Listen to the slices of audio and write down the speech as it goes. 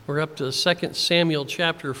We're up to 2 Samuel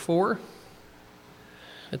chapter 4.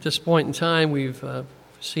 At this point in time, we've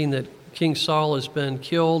seen that King Saul has been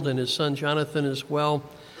killed and his son Jonathan as well.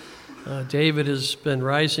 David has been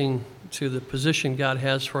rising to the position God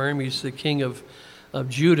has for him. He's the king of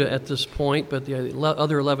Judah at this point, but the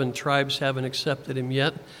other 11 tribes haven't accepted him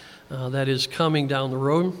yet. That is coming down the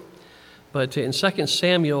road. But in 2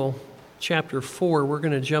 Samuel chapter 4, we're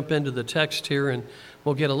going to jump into the text here, and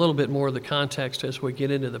we'll get a little bit more of the context as we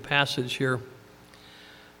get into the passage here.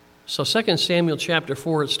 So 2 Samuel chapter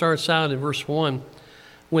 4, it starts out in verse 1.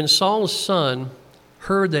 When Saul's son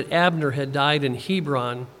heard that Abner had died in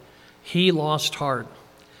Hebron, he lost heart,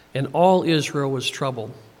 and all Israel was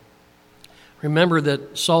troubled. Remember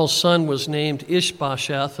that Saul's son was named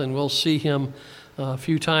Ishbosheth, and we'll see him a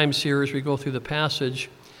few times here as we go through the passage.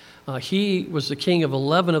 He was the king of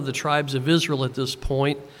 11 of the tribes of Israel at this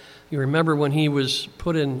point. You remember when he was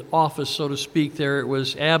put in office, so to speak, there, it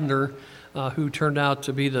was Abner who turned out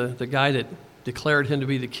to be the guy that declared him to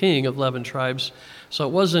be the king of 11 tribes. So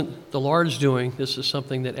it wasn't the Lord's doing. This is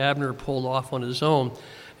something that Abner pulled off on his own.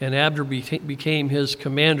 And Abner became his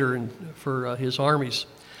commander for his armies.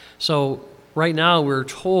 So right now we're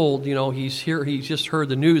told, he's here. He just heard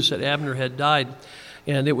the news that Abner had died.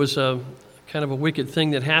 And it was a kind of a wicked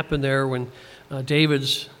thing that happened there when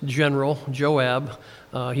David's general, Joab,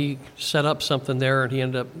 he set up something there, and he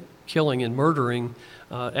ended up killing and murdering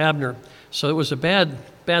Abner. So it was a bad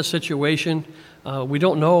situation. We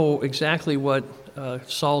don't know exactly what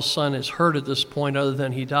Saul's son has heard at this point other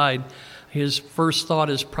than he died. His first thought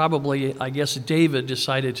is probably, I guess, David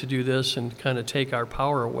decided to do this and kind of take our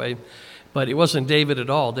power away. But it wasn't David at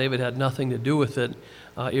all. David had nothing to do with it.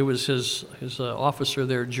 It was his officer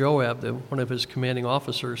there, Joab, one of his commanding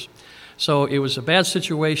officers. So it was a bad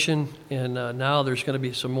situation, and now there's going to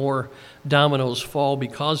be some more dominoes fall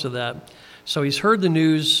because of that. So he's heard the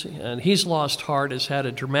news, and he's lost heart. It's had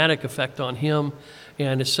a dramatic effect on him.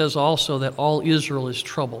 And it says also that all Israel is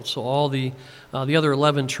troubled. So all the other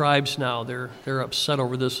 11 tribes now, they're upset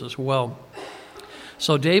over this as well.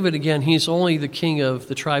 So David, again, he's only the king of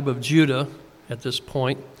the tribe of Judah at this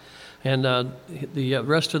point. And the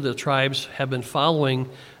rest of the tribes have been following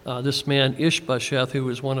this man Ishbosheth, who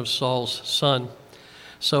was one of Saul's son.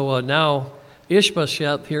 So now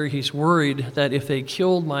Ishbosheth here, he's worried that if they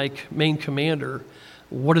killed my main commander,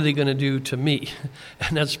 what are they going to do to me?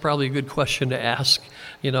 And that's probably a good question to ask,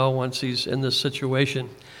 once he's in this situation.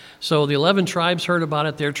 So the 11 tribes heard about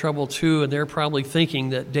it. They're troubled too, and they're probably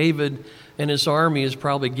thinking that David and his army is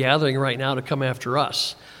probably gathering right now to come after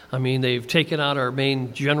us. I mean, they've taken out our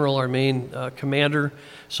main general, our main commander,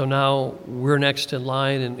 so now we're next in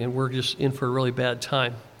line, and we're just in for a really bad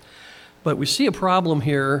time. But we see a problem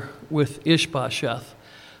here with Ishbosheth.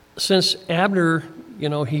 Since Abner,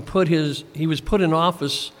 he was put in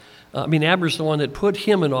office. Abner's the one that put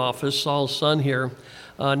him in office, Saul's son here.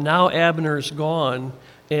 Now Abner's gone,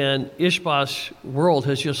 and Ishbosheth's world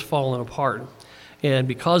has just fallen apart. And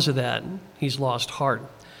because of that, he's lost heart.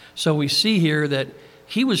 So we see here that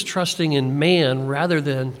he was trusting in man rather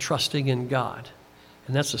than trusting in God.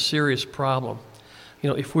 And that's a serious problem.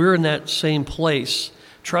 If we're in that same place,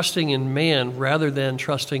 trusting in man rather than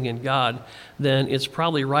trusting in God, then it's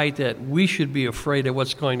probably right that we should be afraid of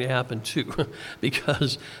what's going to happen too,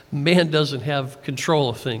 because man doesn't have control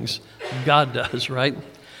of things. God does, right?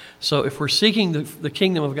 So if we're seeking the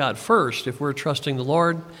kingdom of God first, if we're trusting the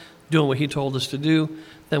Lord, doing what he told us to do,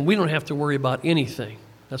 then we don't have to worry about anything.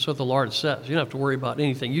 That's what the Lord says. You don't have to worry about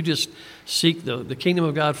anything. You just seek the kingdom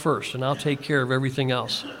of God first, and I'll take care of everything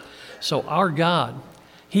else. So our God,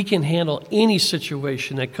 he can handle any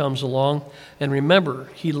situation that comes along. And remember,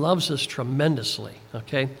 he loves us tremendously,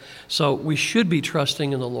 okay? So we should be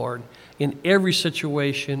trusting in the Lord in every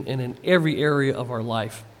situation and in every area of our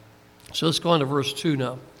life. So let's go on to verse 2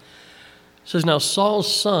 now. It says, Now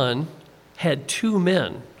Saul's son had 2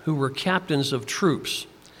 men who were captains of troops.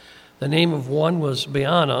 The name of one was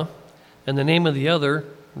Baanah, and the name of the other,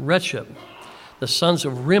 Rechab. The sons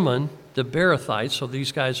of Rimmon, the Beerothites, so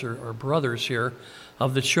these guys are brothers here,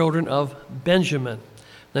 of the children of Benjamin.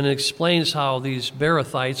 Then it explains how these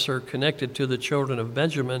Beerothites are connected to the children of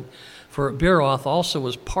Benjamin. For Beeroth also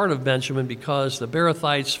was part of Benjamin because the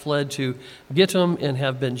Beerothites fled to Gittim and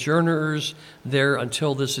have been journeyers there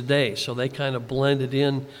until this day. So they kind of blended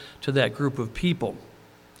in to that group of people.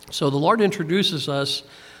 So the Lord introduces us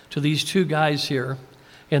to these 2 guys here,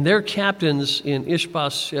 and they're captains in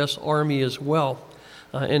Ishbosheth's army as well.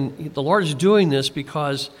 And the Lord's doing this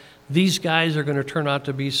because these guys are going to turn out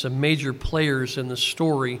to be some major players in the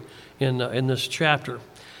story in this chapter.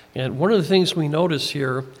 And one of the things we notice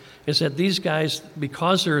here is that these guys,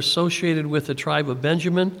 because they're associated with the tribe of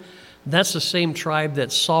Benjamin, that's the same tribe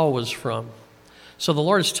that Saul was from. So the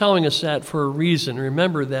Lord is telling us that for a reason.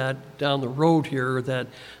 Remember that down the road here, that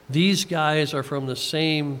these guys are from the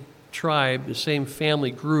same tribe, the same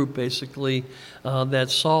family group, basically,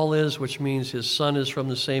 that Saul is, which means his son is from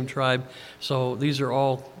the same tribe. So these are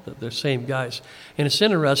all the same guys. And it's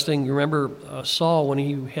interesting, you remember Saul, when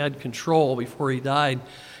he had control before he died,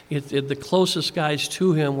 the closest guys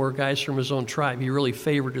to him were guys from his own tribe. He really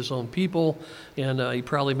favored his own people, and he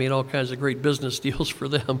probably made all kinds of great business deals for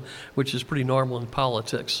them, which is pretty normal in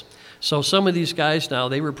politics. So some of these guys now,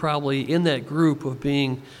 they were probably in that group of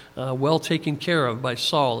being well taken care of by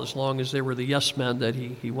Saul, as long as they were the yes men that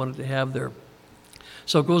he wanted to have there.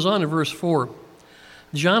 So it goes on in verse 4.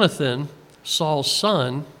 Jonathan, Saul's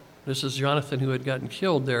son, this is Jonathan who had gotten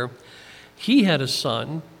killed there, he had a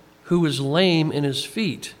son who was lame in his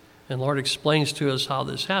feet. And the Lord explains to us how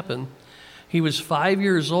this happened. He was 5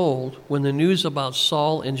 years old when the news about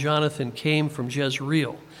Saul and Jonathan came from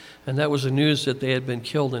Jezreel. And that was the news that they had been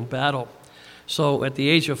killed in battle. So at the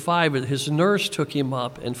age of 5, his nurse took him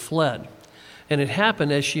up and fled. And it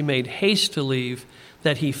happened as she made haste to leave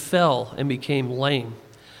that he fell and became lame.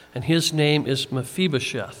 And his name is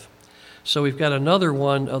Mephibosheth. So we've got another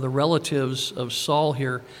one of the relatives of Saul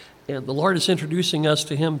here. And the Lord is introducing us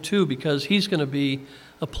to him too, because he's going to be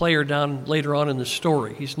a player down later on in the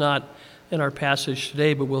story. He's not in our passage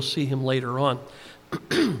today, but we'll see him later on.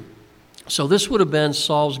 So this would have been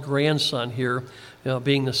Saul's grandson here,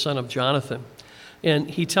 being the son of Jonathan. And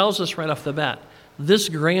he tells us right off the bat, this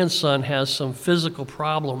grandson has some physical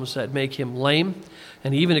problems that make him lame,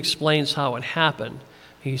 and he even explains how it happened.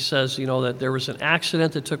 He says, that there was an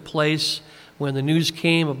accident that took place. When the news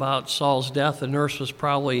came about Saul's death, the nurse was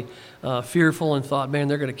probably fearful and thought, man,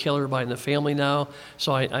 they're going to kill everybody in the family now,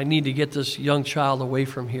 so I need to get this young child away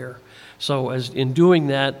from here. So as in doing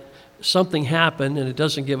that, something happened, and it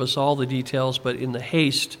doesn't give us all the details, but in the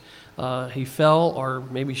haste, he fell, or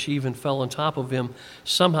maybe she even fell on top of him.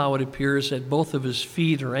 Somehow it appears that both of his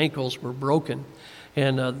feet or ankles were broken.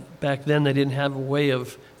 And back then they didn't have a way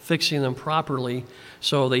of fixing them properly,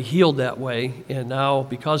 so they healed that way. And now,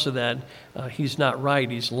 because of that, he's not right.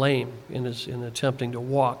 He's lame in attempting to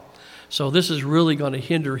walk. So this is really going to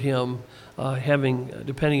hinder him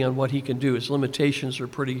depending on what he can do. His limitations are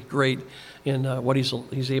pretty great in what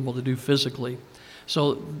he's able to do physically.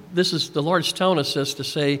 So this is the Lord's telling us this to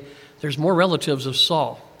say there's more relatives of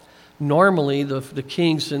Saul. Normally, the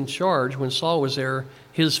kings in charge, when Saul was there,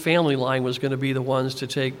 his family line was going to be the ones to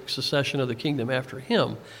take succession of the kingdom after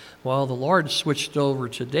him. Well, the Lord switched over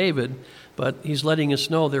to David, but he's letting us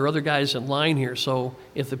know there are other guys in line here. So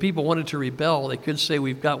if the people wanted to rebel, they could say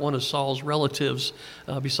we've got one of Saul's relatives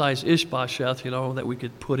besides Ishbosheth, that we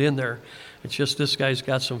could put in there. It's just this guy's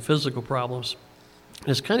got some physical problems. And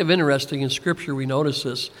it's kind of interesting in Scripture we notice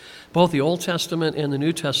this. Both the Old Testament and the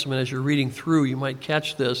New Testament, as you're reading through, you might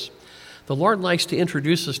catch this. The Lord likes to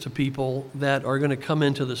introduce us to people that are going to come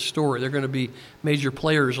into the story. They're going to be major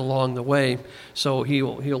players along the way. So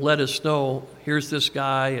he'll let us know, here's this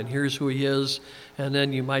guy and here's who he is. And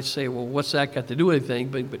then you might say, well, what's that got to do with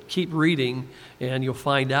anything? But keep reading and you'll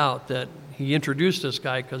find out that he introduced this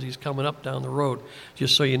guy because he's coming up down the road,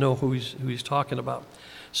 just so you know who he's talking about.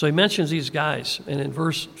 So he mentions these guys. And in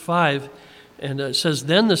verse 5, and it says,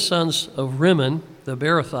 then the sons of Rimmon, the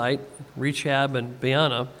Beerothite, Rechab and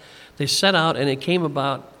Baanah, they set out, and it came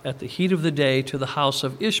about at the heat of the day to the house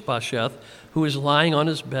of Ishbosheth, who was lying on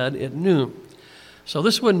his bed at noon. So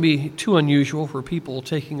this wouldn't be too unusual for people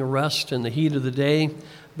taking a rest in the heat of the day.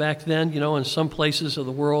 Back then, in some places of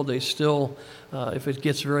the world, they still, if it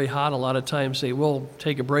gets very hot, a lot of times they will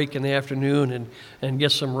take a break in the afternoon and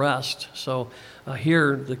get some rest. So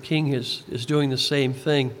here, the king is doing the same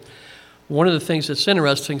thing. One of the things that's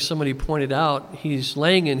interesting, somebody pointed out, he's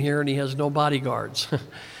laying in here and he has no bodyguards.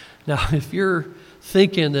 Now, if you're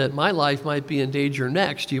thinking that my life might be in danger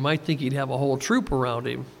next, you might think he'd have a whole troop around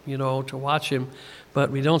him, to watch him.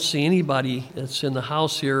 But we don't see anybody that's in the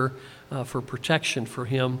house here for protection for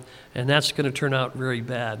him, and that's going to turn out very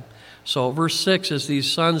bad. So verse 6, as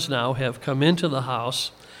these sons now have come into the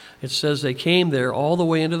house, it says they came there all the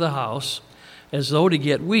way into the house as though to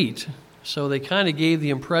get wheat. So they kind of gave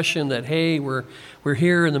the impression that, hey, we're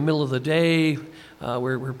here in the middle of the day,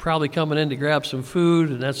 we're probably coming in to grab some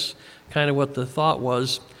food, and that's kind of what the thought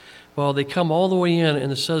was. Well, they come all the way in,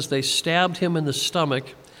 and it says they stabbed him in the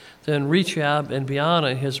stomach. Then Rechab and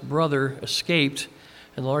Baanah, his brother, escaped,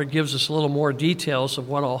 and the Lord gives us a little more details of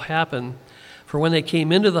what all happened. For when they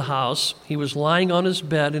came into the house, he was lying on his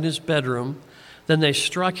bed in his bedroom. Then they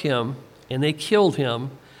struck him, and they killed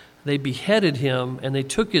him. They beheaded him, and they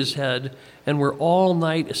took his head and were all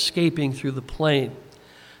night escaping through the plain.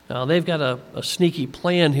 Now, they've got a sneaky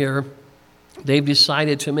plan here. They've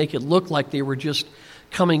decided to make it look like they were just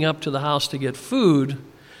coming up to the house to get food,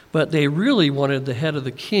 but they really wanted the head of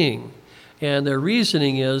the king. And their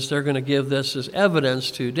reasoning is they're going to give this as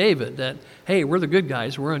evidence to David that, hey, we're the good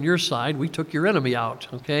guys. We're on your side. We took your enemy out,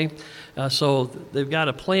 okay? So they've got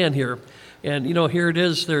a plan here. And, here it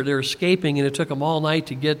is. They're escaping, and it took them all night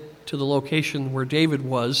to get to the location where David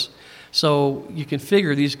was. So you can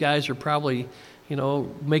figure these guys are probably,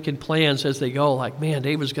 making plans as they go, like, man,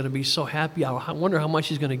 David's going to be so happy. I wonder how much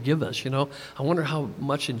he's going to give us, I wonder how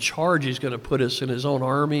much in charge he's going to put us in his own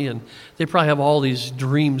army. And they probably have all these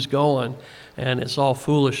dreams going, and it's all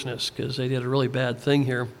foolishness because they did a really bad thing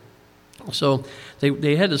here. So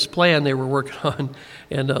they had this plan they were working on,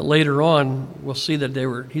 and later on we'll see that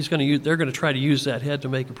they're going to try to use that head to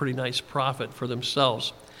make a pretty nice profit for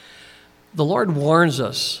themselves. The Lord warns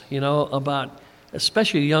us, about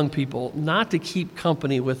especially young people, not to keep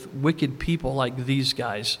company with wicked people like these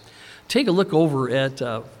guys. Take a look over at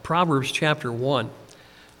Proverbs chapter 1.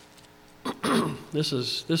 This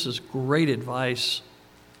is great advice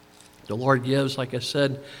the Lord gives, like I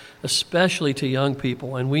said, especially to young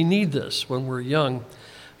people. And we need this when we're young.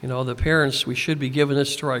 The parents, we should be giving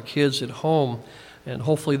this to our kids at home, and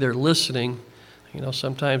hopefully they're listening.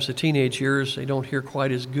 Sometimes the teenage years, they don't hear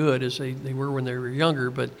quite as good as they were when they were younger.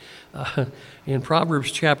 But in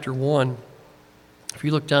Proverbs chapter 1, if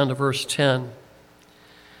you look down to verse 10,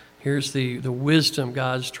 here's the wisdom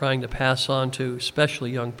God's trying to pass on to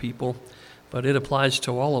especially young people, but it applies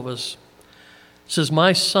to all of us. It says,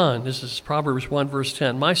 my son, this is Proverbs 1, verse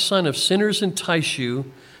 10, my son, if sinners entice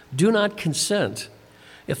you, do not consent.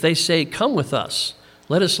 If they say, come with us,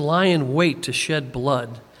 let us lie in wait to shed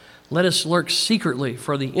blood. Let us lurk secretly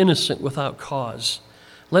for the innocent without cause.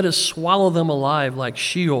 Let us swallow them alive like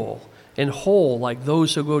Sheol, and whole like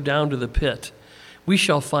those who go down to the pit. We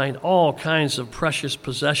shall find all kinds of precious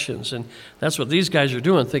possessions. And that's what these guys are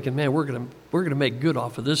doing, thinking, man, we're gonna make good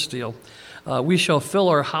off of this deal. We shall fill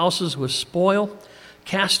our houses with spoil.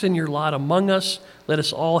 Cast in your lot among us. Let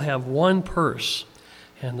us all have one purse.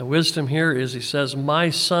 And the wisdom here is, he says,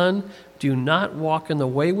 my son, do not walk in the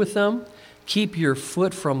way with them. Keep your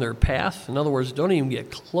foot from their path. In other words, don't even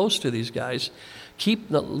get close to these guys.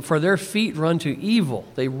 For their feet run to evil.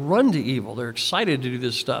 They run to evil. They're excited to do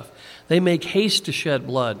this stuff. They make haste to shed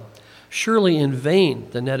blood. Surely in vain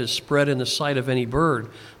the net is spread in the sight of any bird,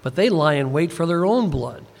 but they lie in wait for their own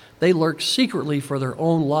blood. They lurk secretly for their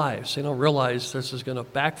own lives. They don't realize this is going to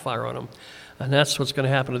backfire on them. And that's what's going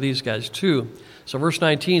to happen to these guys too. So verse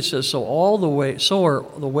 19 says, so are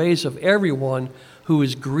the ways of everyone who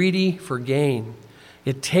is greedy for gain.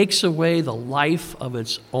 It takes away the life of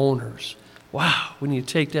its owners. Wow, we need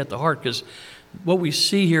to take that to heart, because what we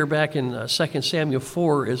see here back in 2 Samuel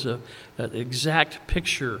 4 is an exact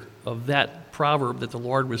picture of that proverb that the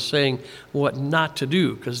Lord was saying what not to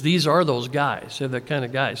do, because these are those guys. They're that kind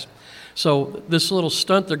of guys. So this little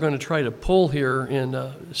stunt they're going to try to pull here in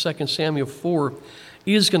 2 Samuel 4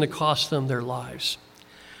 is going to cost them their lives.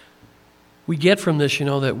 We get from this,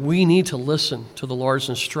 that we need to listen to the Lord's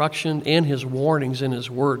instruction and his warnings in his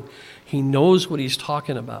word. He knows what he's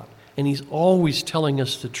talking about, and he's always telling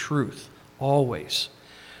us the truth, always.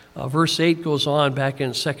 Verse 8 goes on back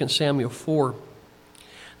in 2 Samuel 4.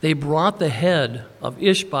 They brought the head of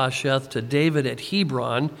Ishbosheth to David at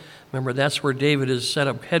Hebron. Remember, that's where David has set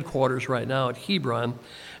up headquarters right now, at Hebron.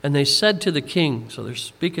 And they said to the king, so they're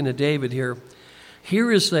speaking to David here,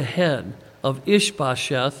 here is the head of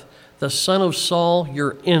Ishbosheth, the son of Saul,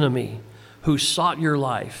 your enemy, who sought your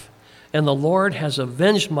life. And the Lord has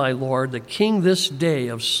avenged my lord, the king, this day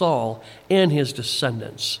of Saul and his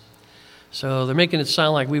descendants. So they're making it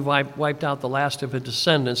sound like we've wiped out the last of his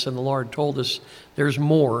descendants, and the Lord told us there's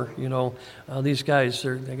more. These guys,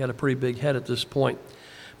 they got a pretty big head at this point.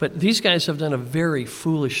 But these guys have done a very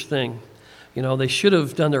foolish thing. They should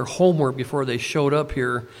have done their homework before they showed up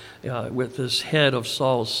here with this head of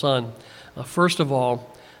Saul's son. First of all,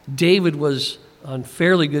 David was on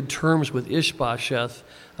fairly good terms with Ishbosheth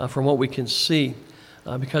from what we can see.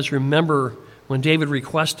 Because remember, when David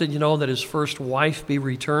requested, that his first wife be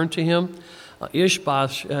returned to him,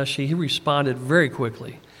 Ishbosheth, he responded very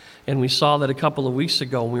quickly. And we saw that a couple of weeks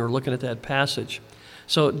ago when we were looking at that passage.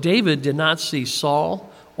 So David did not see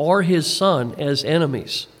Saul or his son as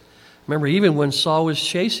enemies. Remember, even when Saul was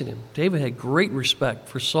chasing him, David had great respect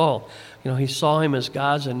for Saul. He saw him as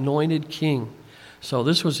God's anointed king. So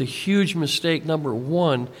this was a huge mistake, number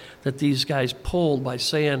one, that these guys pulled by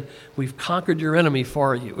saying, we've conquered your enemy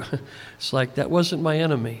for you. It's like, that wasn't my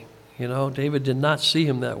enemy. David did not see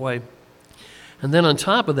him that way. And then on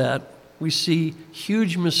top of that, we see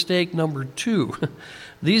huge mistake number 2.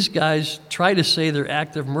 These guys try to say their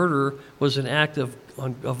act of murder was an act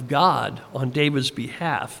of God on David's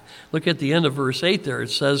behalf. Look at the end of verse 8 there.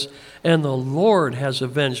 It says, "And the Lord has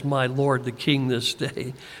avenged my Lord the king this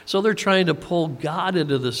day." So they're trying to pull God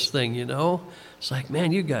into this thing, It's like,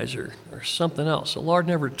 man, you guys are something else. The Lord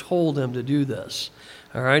never told them to do this.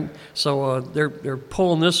 All right? So they're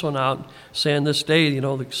pulling this one out, saying this day,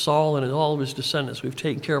 Saul and all of his descendants, we've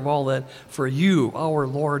taken care of all that for you, our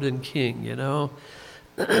Lord and King,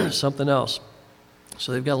 Something else.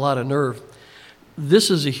 So they've got a lot of nerve.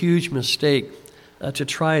 This is a huge mistake to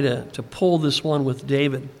try to pull this one with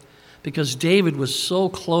David, because David was so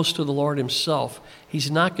close to the Lord himself.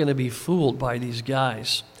 He's not going to be fooled by these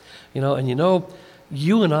guys.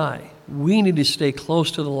 You and I, we need to stay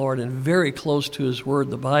close to the Lord and very close to His Word,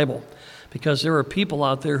 the Bible, because there are people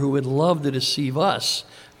out there who would love to deceive us,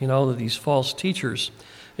 these false teachers.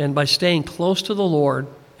 And by staying close to the Lord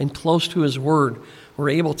and close to His Word, we're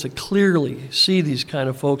able to clearly see these kind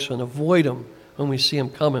of folks and avoid them when we see them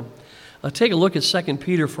coming. Take a look at 2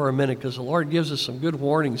 Peter for a minute, because the Lord gives us some good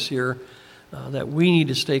warnings here that we need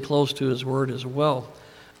to stay close to His Word as well.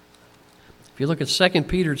 If you look at 2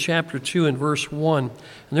 Peter chapter 2 and verse 1, and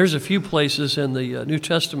there's a few places in the New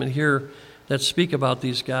Testament here that speak about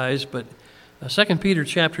these guys, but 2 Peter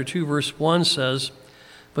chapter 2 verse 1 says,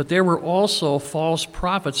 "But there were also false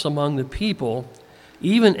prophets among the people,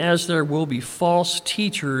 even as there will be false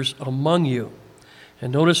teachers among you."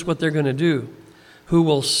 And notice what they're going to do. "Who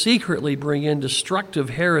will secretly bring in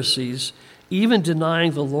destructive heresies, even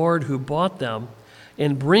denying the Lord who bought them,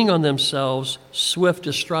 and bring on themselves swift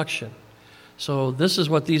destruction." So this is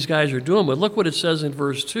what these guys are doing. But look what it says in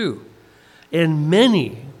verse 2. "And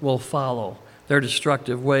many will follow their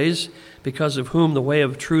destructive ways, because of whom the way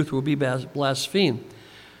of truth will be blasphemed."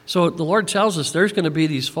 So the Lord tells us there's going to be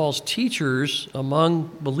these false teachers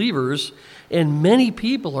among believers, and many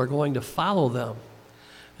people are going to follow them.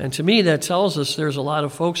 And to me, that tells us there's a lot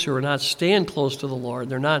of folks who are not staying close to the Lord.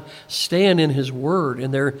 They're not staying in His Word,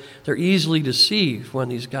 and they're easily deceived when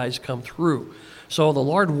these guys come through. So the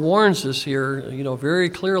Lord warns us here, very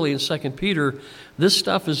clearly in 2 Peter, this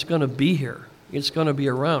stuff is going to be here. It's going to be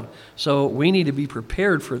around. So we need to be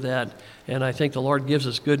prepared for that, and I think the Lord gives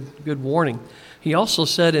us good warning. He also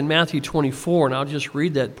said in Matthew 24, and I'll just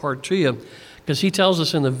read that part to you, because He tells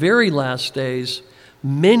us in the very last days,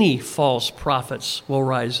 many false prophets will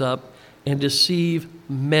rise up and deceive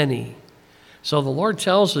many. So the Lord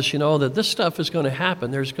tells us, that this stuff is going to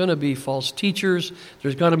happen. There's going to be false teachers.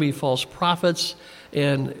 There's going to be false prophets.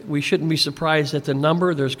 And we shouldn't be surprised at the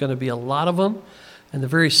number. There's going to be a lot of them. And the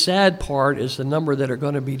very sad part is the number that are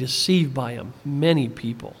going to be deceived by them. Many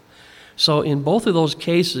people. So in both of those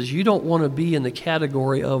cases, you don't want to be in the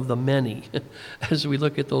category of the many as we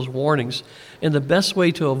look at those warnings. And the best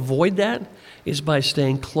way to avoid that is by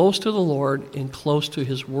staying close to the Lord and close to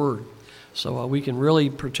His Word. So we can really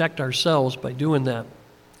protect ourselves by doing that.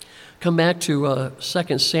 Come back to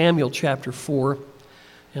 2 Samuel chapter 4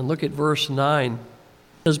 and look at verse 9. It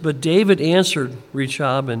says, "But David answered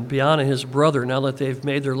Rechab and Baanah his brother," now that they've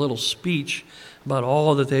made their little speech about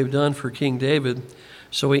all that they've done for King David.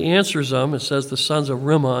 So he answers them, it says, the sons of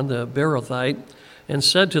Rimmon, the Beerothite, and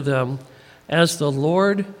said to them, "As the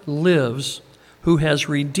Lord lives, who has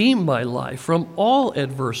redeemed my life from all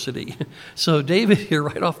adversity." So David here,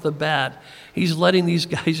 right off the bat, he's letting these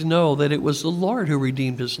guys know that it was the Lord who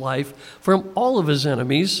redeemed his life from all of his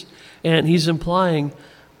enemies. And he's implying,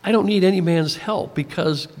 I don't need any man's help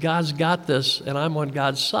because God's got this and I'm on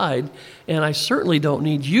God's side. And I certainly don't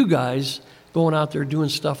need you guys going out there doing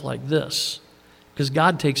stuff like this because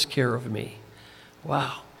God takes care of me.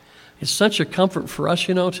 Wow. It's such a comfort for us,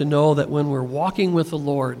 to know that when we're walking with the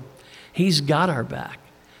Lord, He's got our back,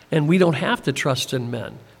 and we don't have to trust in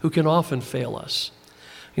men who can often fail us.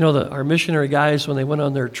 Our missionary guys, when they went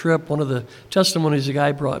on their trip, one of the testimonies the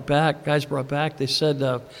guys brought back, they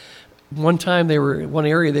said one time one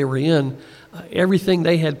area they were in, everything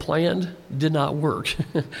they had planned did not work.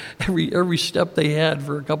 Every step they had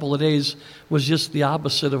for a couple of days was just the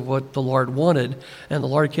opposite of what the Lord wanted, and the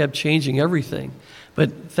Lord kept changing everything.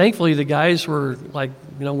 But thankfully, the guys were like,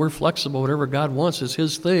 we're flexible. Whatever God wants is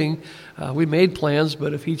His thing. We made plans,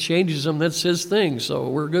 but if He changes them, that's His thing. So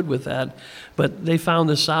we're good with that. But they found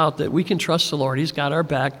this out, that we can trust the Lord. He's got our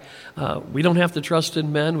back. We don't have to trust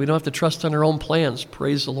in men. We don't have to trust in our own plans.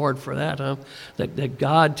 Praise the Lord for that, that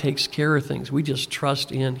God takes care of things. We just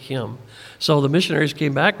trust in Him. So the missionaries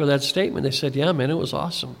came back with that statement. They said, yeah, man, it was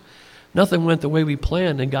awesome. Nothing went the way we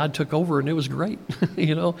planned, and God took over, and it was great,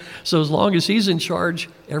 So as long as he's in charge,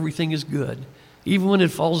 everything is good. Even when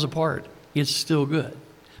it falls apart, it's still good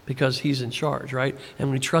because he's in charge, right?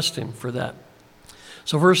 And we trust him for that.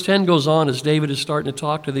 So verse 10 goes on as David is starting to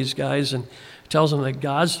talk to these guys and tells them that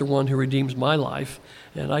God's the one who redeems my life,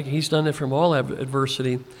 and he's done it from all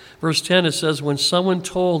adversity. Verse 10, it says, when someone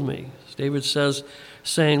told me, David says,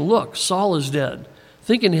 saying, look, Saul is dead,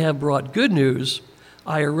 thinking to have brought good news,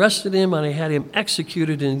 I arrested him and I had him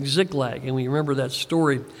executed in Ziklag. And we remember that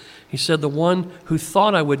story. He said, the one who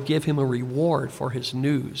thought I would give him a reward for his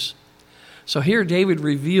news. So here David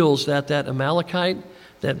reveals that Amalekite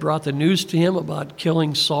that brought the news to him about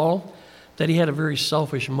killing Saul, that he had a very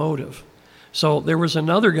selfish motive. So there was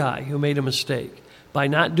another guy who made a mistake by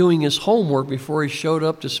not doing his homework before he showed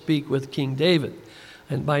up to speak with King David.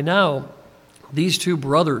 And by now, these two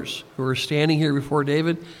brothers who are standing here before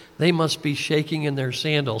David, they must be shaking in their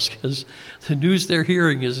sandals because the news they're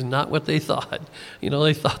hearing is not what they thought.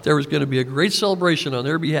 They thought there was going to be a great celebration on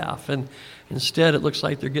their behalf, and instead it looks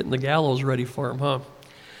like they're getting the gallows ready for them, huh?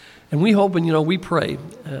 And we hope and, we pray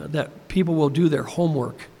that people will do their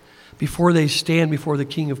homework before they stand before the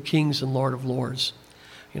King of Kings and Lord of Lords,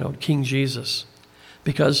 King Jesus.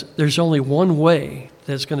 Because there's only one way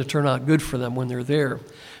that's going to turn out good for them when they're there.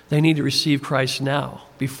 They need to receive Christ now,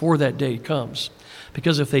 before that day comes.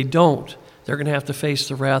 Because if they don't, they're going to have to face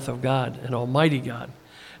the wrath of God, and Almighty God.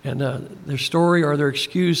 And their story or their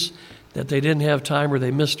excuse that they didn't have time or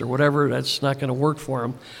they missed or whatever, that's not going to work for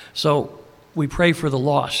them. So we pray for the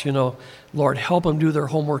lost, Lord, help them do their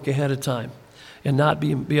homework ahead of time and not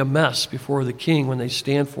be a mess before the King when they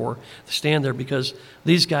stand there, because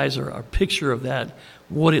these guys are a picture of that,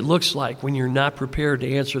 what it looks like when you're not prepared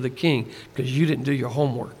to answer the King because you didn't do your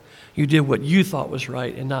homework. You did what you thought was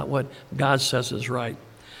right and not what God says is right.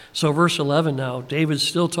 So verse 11 now, David's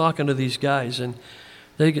still talking to these guys, and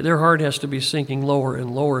their heart has to be sinking lower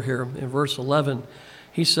and lower here. In verse 11,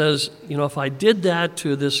 he says, if I did that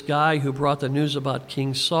to this guy who brought the news about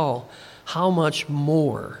King Saul, how much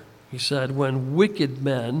more, he said, when wicked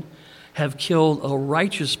men have killed a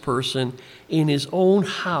righteous person in his own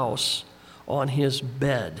house on his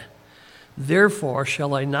bed. Therefore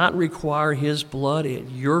shall I not require his blood at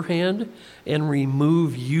your hand and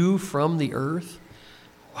remove you from the earth?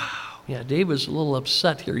 Wow. Yeah, David's a little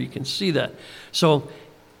upset here. You can see that. So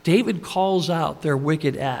David calls out their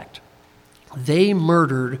wicked act. They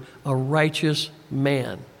murdered a righteous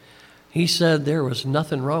man. He said there was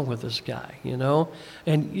nothing wrong with this guy,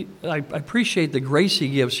 And I appreciate the grace he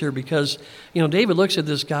gives here because, David looks at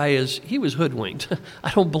this guy as he was hoodwinked.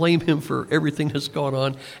 I don't blame him for everything that's going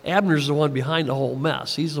on. Abner's the one behind the whole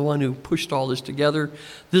mess. He's the one who pushed all this together.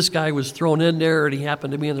 This guy was thrown in there, and he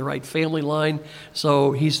happened to be in the right family line,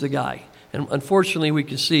 so he's the guy. And unfortunately, we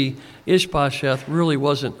can see Ishbosheth really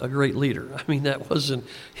wasn't a great leader. I mean, that wasn't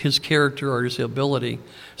his character or his ability.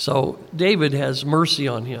 So David has mercy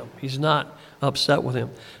on him. He's not upset with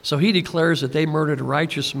him. So he declares that they murdered a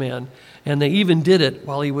righteous man, and they even did it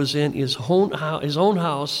while he was in his own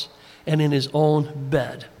house and in his own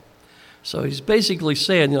bed. So he's basically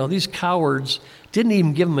saying, these cowards didn't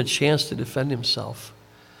even give him a chance to defend himself.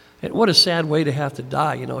 And what a sad way to have to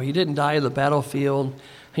die. He didn't die in the battlefield.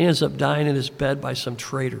 He ends up dying in his bed by some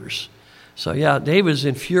traitors. So yeah, David's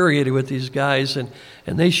infuriated with these guys, and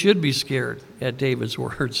they should be scared at David's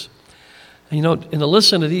words. And to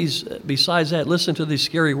listen to these, besides that, listen to these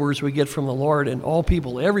scary words we get from the Lord, and all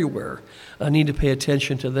people everywhere need to pay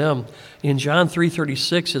attention to them. In John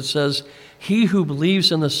 3:36, it says, he who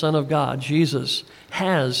believes in the Son of God, Jesus,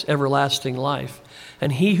 has everlasting life.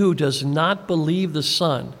 And he who does not believe the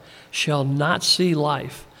Son shall not see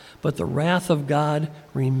life, but the wrath of God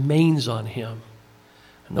remains on him.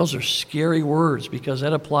 And those are scary words because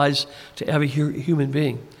that applies to every human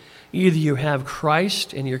being. Either you have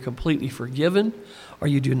Christ and you're completely forgiven, or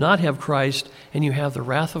you do not have Christ and you have the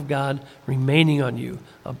wrath of God remaining on you,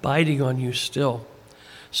 abiding on you still.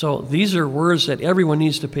 So these are words that everyone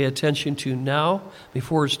needs to pay attention to now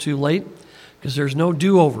before it's too late, because there's no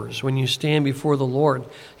do-overs when you stand before the Lord.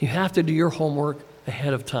 You have to do your homework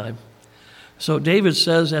ahead of time. So David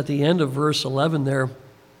says at the end of verse 11 there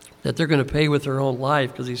that they're going to pay with their own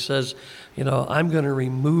life, because he says, I'm going to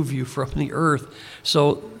remove you from the earth.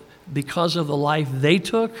 So because of the life they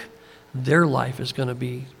took, their life is going to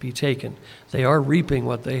be taken. They are reaping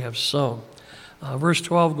what they have sown. Verse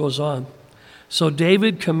 12 goes on. So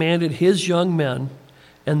David commanded his young men,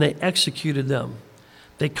 and they executed them.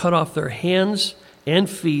 They cut off their hands and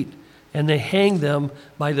feet, and they hanged them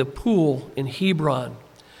by the pool in Hebron.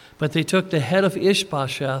 But they took the head of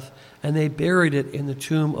Ishbosheth, and they buried it in the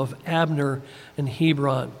tomb of Abner in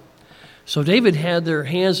Hebron. So David had their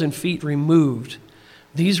hands and feet removed.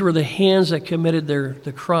 These were the hands that committed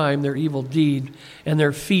the crime, their evil deed, and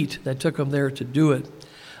their feet that took them there to do it.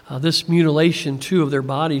 This mutilation, too, of their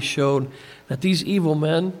bodies showed that these evil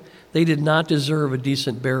men, they did not deserve a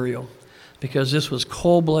decent burial, because this was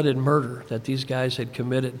cold-blooded murder that these guys had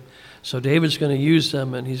committed. So David's going to use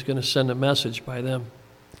them, and he's going to send a message by them.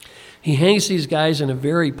 He hangs these guys in a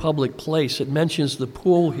very public place. It mentions the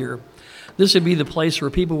pool here. This would be the place where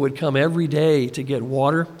people would come every day to get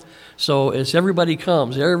water. So as everybody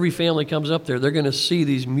comes, every family comes up there, they're going to see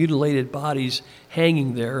these mutilated bodies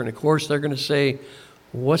hanging there. And of course, they're going to say,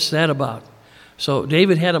 what's that about? So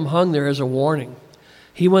David had them hung there as a warning.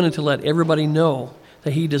 He wanted to let everybody know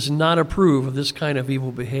that he does not approve of this kind of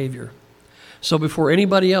evil behavior. So before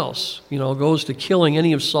anybody else, goes to killing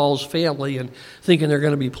any of Saul's family and thinking they're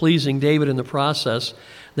going to be pleasing David in the process,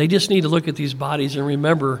 they just need to look at these bodies and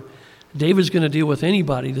remember David's going to deal with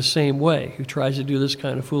anybody the same way who tries to do this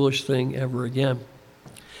kind of foolish thing ever again.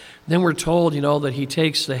 Then we're told, that he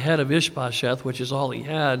takes the head of Ishbosheth, which is all he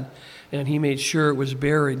had, and he made sure it was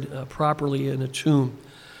buried properly in a tomb.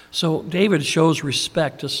 So David shows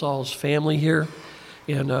respect to Saul's family here,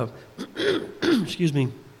 and excuse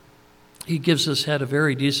me, he gives this head a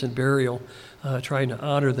very decent burial, trying to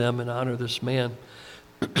honor them and honor this man.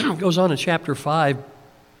 It goes on in chapter 5.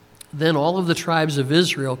 Then all of the tribes of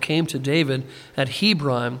Israel came to David at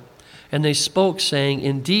Hebron, and they spoke, saying,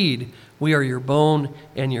 "Indeed, we are your bone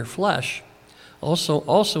and your flesh.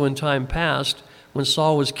 Also in time past, when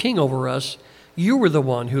Saul was king over us, you were the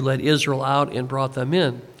one who led Israel out and brought them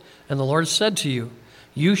in. And the Lord said to you,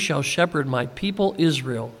 you shall shepherd my people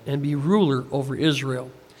Israel and be ruler over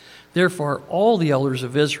Israel." Therefore all the elders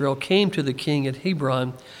of Israel came to the king at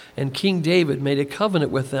Hebron, and King David made a covenant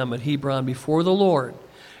with them at Hebron before the Lord,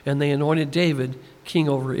 and they anointed David king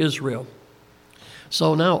over Israel.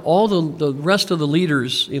 So now all the rest of the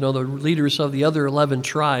leaders, the leaders of the other 11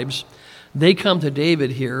 tribes, they come to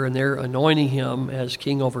David here, and they're anointing him as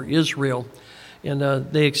king over Israel. And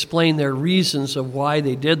they explain their reasons of why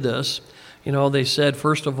they did this. They said,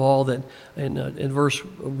 first of all, that in verse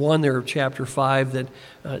 1 there of chapter 5, that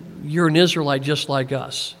you're an Israelite just like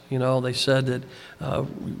us. They said that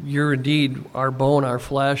you're indeed our bone, our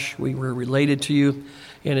flesh. We were related to you.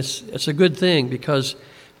 And it's a good thing, because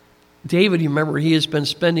David, you remember, he has been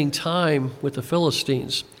spending time with the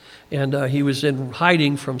Philistines. And he was in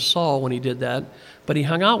hiding from Saul when he did that. But he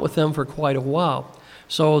hung out with them for quite a while.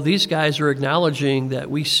 So these guys are acknowledging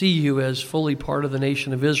that we see you as fully part of the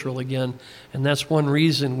nation of Israel again, and that's one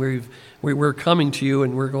reason we're coming to you,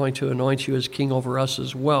 and we're going to anoint you as king over us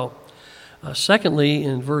as well. Secondly,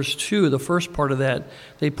 in verse 2, the first part of that,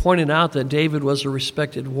 they pointed out that David was a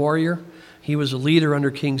respected warrior. He was a leader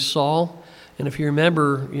under King Saul. And if you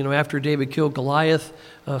remember, after David killed Goliath,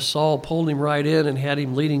 Saul pulled him right in and had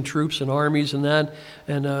him leading troops and armies and that.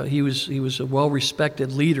 And he was a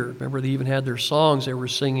well-respected leader. Remember, they even had their songs they were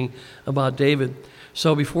singing about David.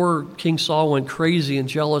 So before King Saul went crazy and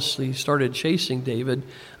jealously started chasing David,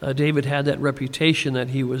 David had that reputation that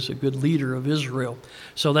he was a good leader of Israel.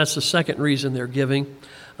 So that's the second reason they're giving.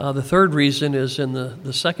 The third reason is in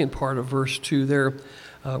the second part of verse 2 there,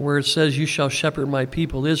 where it says, you shall shepherd my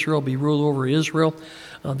people Israel, be ruler over Israel.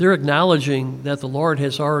 They're acknowledging that the Lord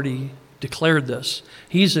has already declared this.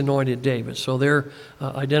 He's anointed David. So they're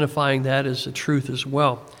identifying that as the truth as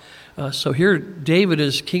well. So here David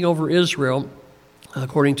is king over Israel,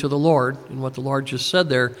 according to the Lord, and what the Lord just said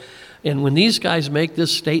there. And when these guys make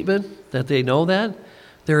this statement, that they know that,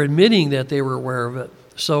 they're admitting that they were aware of it.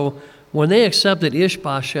 So when they accepted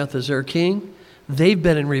Ishbosheth as their king, they've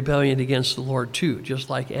been in rebellion against the Lord too, just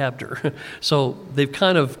like Abner. So they've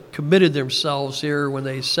kind of committed themselves here when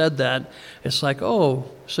they said that. It's like, oh,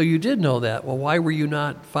 so you did know that. Well, why were you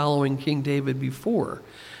not following King David before?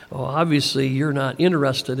 Well, obviously you're not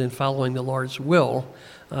interested in following the Lord's will.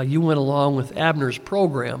 You went along with Abner's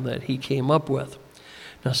program that he came up with.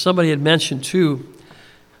 Now, somebody had mentioned too,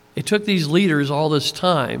 it took these leaders all this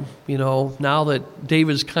time, now that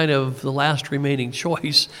David's kind of the last remaining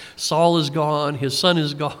choice. Saul is gone, his son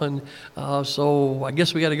is gone, so I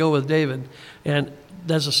guess we got to go with David. And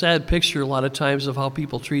that's a sad picture a lot of times of how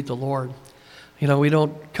people treat the Lord. We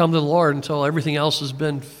don't come to the Lord until everything else has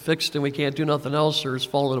been fixed and we can't do nothing else, or it's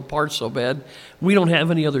fallen apart so bad. We don't have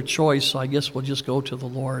any other choice, so I guess we'll just go to the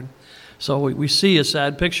Lord. So we see a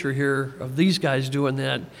sad picture here of these guys doing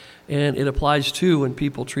that. And it applies too when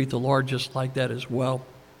people treat the Lord just like that as well.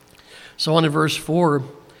 So on to verse 4,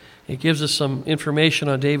 it gives us some information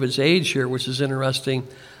on David's age here, which is interesting.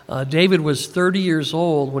 David was 30 years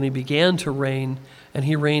old when he began to reign, and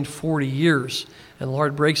he reigned 40 years. And the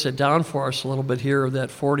Lord breaks it down for us a little bit here of that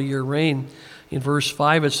 40-year reign. In verse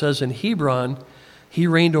 5 it says, in Hebron he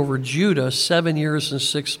reigned over Judah 7 years and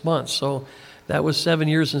 6 months. So that was 7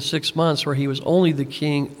 years and 6 months where he was only the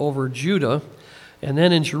king over Judah. And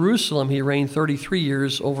then in Jerusalem he reigned 33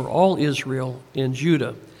 years over all Israel in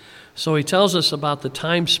Judah. So he tells us about the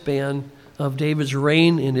time span of David's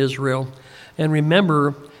reign in Israel. And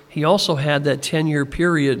remember, he also had that 10-year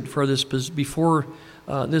period for this before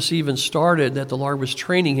this even started, that the Lord was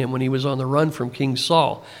training him when he was on the run from King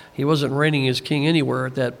Saul. He wasn't reigning as king anywhere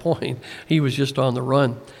at that point. He was just on the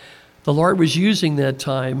run. The Lord was using that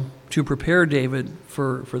time to prepare David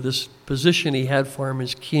for this position he had for him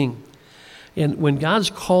as king. And when God's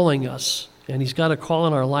calling us, and he's got a call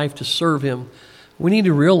in our life to serve him, we need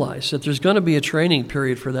to realize that there's going to be a training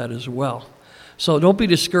period for that as well. So don't be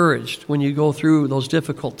discouraged when you go through those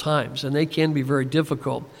difficult times, and they can be very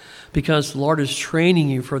difficult because the Lord is training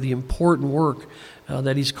you for the important work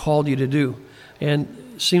that he's called you to do.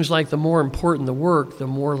 And it seems like the more important the work, the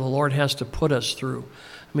more the Lord has to put us through.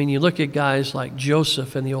 I mean, you look at guys like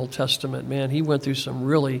Joseph in the Old Testament, man, he went through some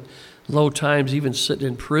really low times, even sitting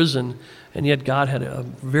in prison, and yet God had a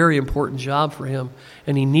very important job for him,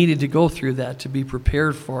 and he needed to go through that to be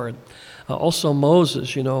prepared for it. Also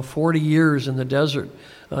Moses, 40 years in the desert,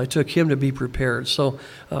 it took him to be prepared. So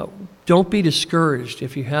don't be discouraged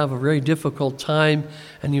if you have a very difficult time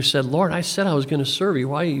and you said, Lord, I said I was going to serve you.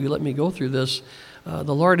 Why you let me go through this?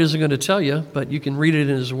 The Lord isn't going to tell you, but you can read it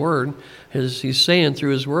in his word. He's saying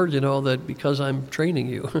through his word, that because I'm training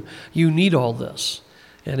you, you need all this.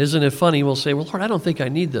 And isn't it funny? We'll say, well, Lord, I don't think I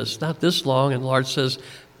need this. Not this long. And the Lord says,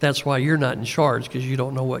 that's why you're not in charge, because you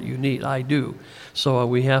don't know what you need. I do. So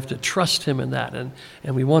we have to trust him in that.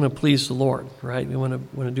 And we want to please the Lord, right? We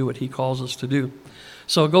want to do what he calls us to do.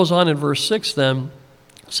 So it goes on in verse 6 then.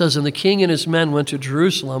 It says, and the king and his men went to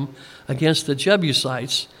Jerusalem against the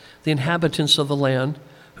Jebusites, the inhabitants of the land,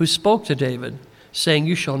 who spoke to David, saying,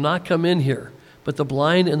 you shall not come in here, but the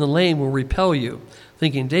blind and the lame will repel you,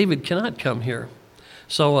 thinking David cannot come here.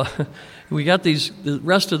 So we got the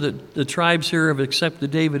rest of the tribes here have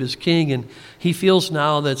accepted David as king, and he feels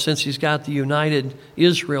now that since he's got the united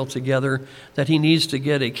Israel together, that he needs to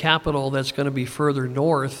get a capital that's going to be further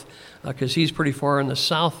north, because he's pretty far in the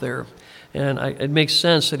south there. And it makes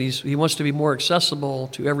sense that he wants to be more accessible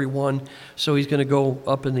to everyone, so he's going to go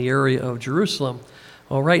up in the area of Jerusalem.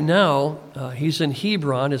 Well, right now, he's in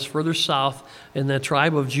Hebron. It's further south in the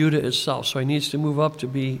tribe of Judah itself. So he needs to move up to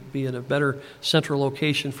be in a better central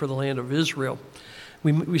location for the land of Israel.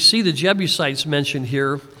 We see the Jebusites mentioned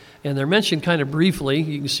here, and they're mentioned kind of briefly.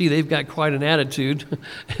 You can see they've got quite an attitude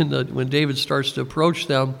when David starts to approach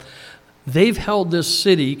them. They've held this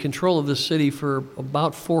city, control of this city, for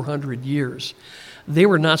about 400 years. They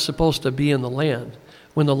were not supposed to be in the land.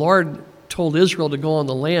 When the Lord told Israel to go on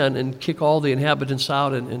the land and kick all the inhabitants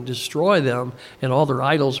out and destroy them and all their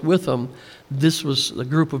idols with them, this was a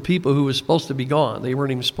group of people who was supposed to be gone. They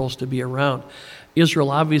weren't even supposed to be around.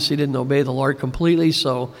 Israel obviously didn't obey the Lord completely,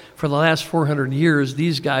 so for the last 400 years,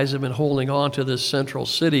 these guys have been holding on to this central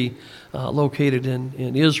city located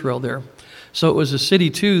in Israel there. So it was a city,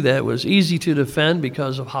 too, that was easy to defend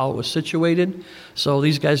because of how it was situated. So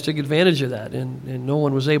these guys took advantage of that, and no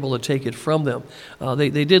one was able to take it from them.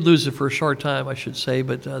 They did lose it for a short time, I should say,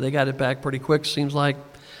 but they got it back pretty quick. Seems like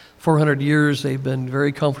 400 years they've been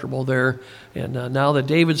very comfortable there. And now that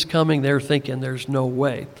David's coming, they're thinking there's no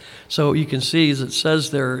way. So you can see, as it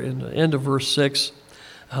says there in the end of verse 6,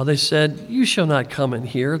 they said, you shall not come in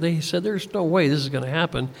here. They said, there's no way this is going to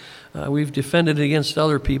happen. We've defended against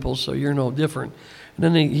other people, so you're no different.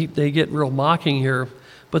 And then they get real mocking here.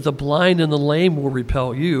 But the blind and the lame will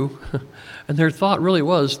repel you. And their thought really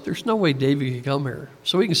was, there's no way David can come here.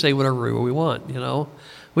 So we can say whatever we want,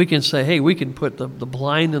 We can say, hey, we can put the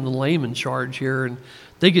blind and the lame in charge here, and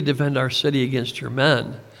they could defend our city against your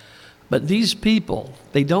men. But these people,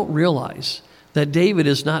 they don't realize that David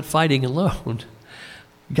is not fighting alone.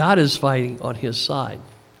 God is fighting on his side.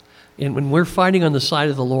 And when we're fighting on the side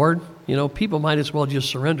of the Lord, people might as well just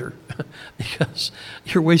surrender because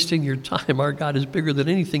you're wasting your time. Our God is bigger than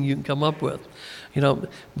anything you can come up with.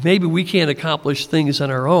 Maybe we can't accomplish things on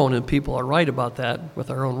our own, and people are right about that, with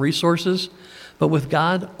our own resources. But with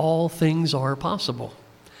God, all things are possible.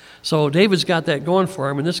 So David's got that going for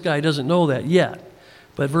him, and this guy doesn't know that yet.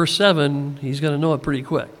 But verse 7, he's going to know it pretty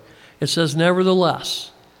quick. It says,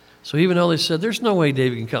 nevertheless. So even though they said, there's no way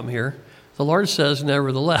David can come here, the Lord says,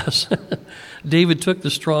 nevertheless, David took the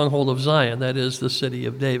stronghold of Zion, that is, the city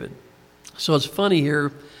of David. So it's funny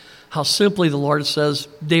here how simply the Lord says,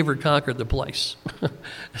 David conquered the place.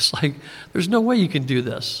 It's like, there's no way you can do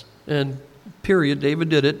this. And period. David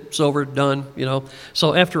did it. It's over, done,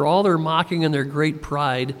 So after all their mocking and their great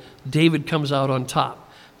pride, David comes out on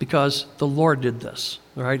top because the Lord did this,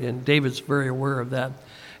 all right? And David's very aware of that.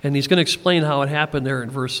 And he's going to explain how it happened there in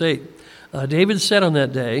verse 8. David said on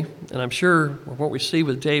that day, and I'm sure what we see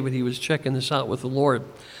with David, he was checking this out with the Lord,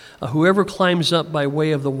 whoever climbs up by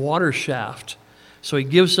way of the water shaft. So he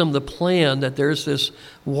gives them the plan that there's this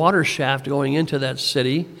water shaft going into that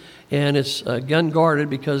city, and it's gun guarded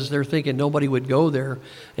because they're thinking nobody would go there.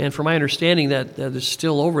 And from my understanding, that is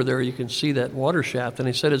still over there. You can see that water shaft, and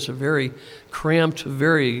he said it's a very cramped,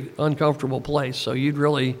 very uncomfortable place. So you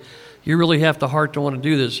really have the heart to want to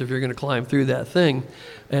do this if you're going to climb through that thing.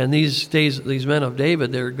 And these men of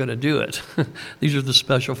David, they're going to do it. These are the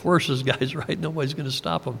special forces guys, right? Nobody's going to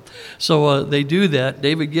stop them. So they do that.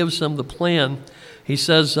 David gives them the plan. He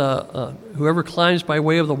says, whoever climbs by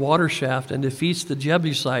way of the water shaft and defeats the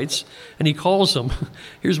Jebusites, and he calls them,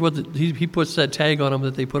 here's what he puts that tag on them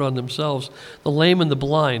that they put on themselves, the lame and the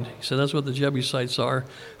blind. He said that's what the Jebusites are,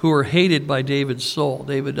 who are hated by David's soul.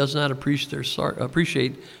 David does not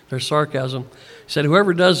appreciate their sarcasm. He said,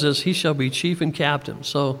 whoever does this, he shall be chief and captain.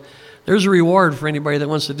 So there's a reward for anybody that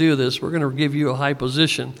wants to do this. We're going to give you a high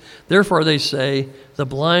position. Therefore, they say, the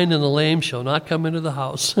blind and the lame shall not come into the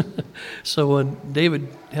house. So when David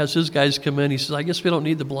has his guys come in, he says, I guess we don't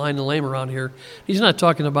need the blind and lame around here. He's not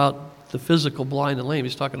talking about the physical blind and lame.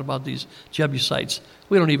 He's talking about these Jebusites.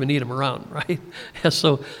 We don't even need them around, right?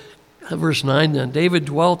 So verse 9 then, David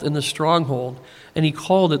dwelt in the stronghold, and he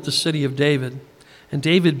called it the city of David. And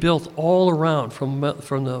David built all around from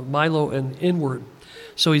the Milo and inward.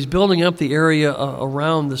 So he's building up the area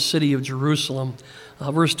around the city of Jerusalem.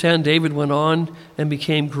 Verse 10, David went on and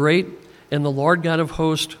became great, and the Lord God of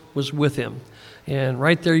hosts was with him. And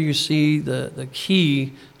right there you see the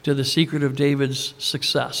key to the secret of David's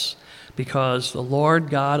success, because the Lord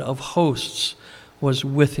God of hosts was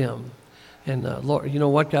with him. And Lord, you know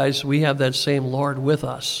what, guys? We have that same Lord with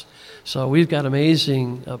us. So we've got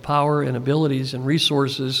amazing power and abilities and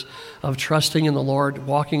resources of trusting in the Lord,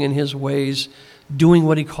 walking in his ways, doing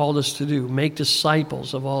what he called us to do, make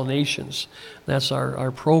disciples of all nations. That's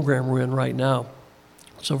our program we're in right now.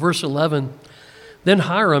 So verse 11, then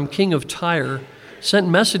Hiram, king of Tyre, sent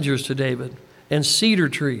messengers to David, and cedar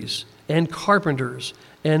trees, and carpenters,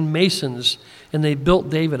 and masons, and they built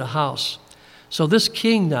David a house. So this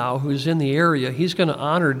king now, who's in the area, he's going to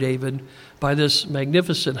honor David by this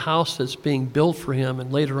magnificent house that's being built for him.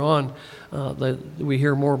 And later on, we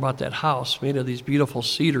hear more about that house made of these beautiful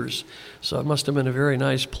cedars. So it must have been a very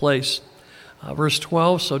nice place. Verse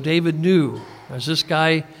 12, so David knew, as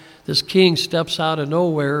this king steps out of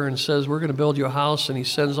nowhere and says, we're going to build you a house, and he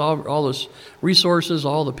sends all this resources,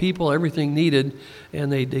 all the people, everything needed,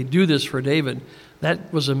 and they do this for David.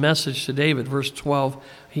 That was a message to David. Verse 12,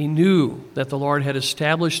 he knew that the Lord had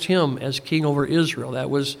established him as king over Israel.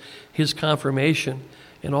 That was his confirmation.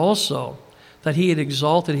 And also that he had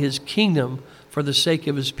exalted his kingdom for the sake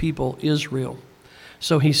of his people, Israel.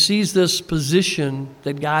 So he sees this position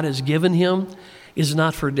that God has given him is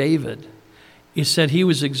not for David. He said he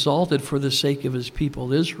was exalted for the sake of his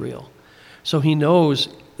people, Israel. So he knows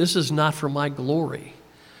this is not for my glory.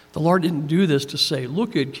 The Lord didn't do this to say,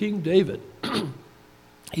 look at King David.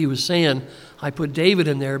 He was saying, I put David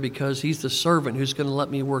in there because he's the servant who's going to let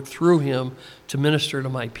me work through him to minister to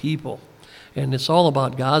my people. And it's all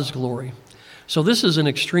about God's glory. So this is an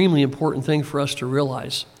extremely important thing for us to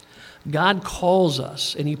realize. God calls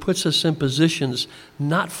us, and he puts us in positions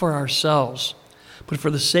not for ourselves, but for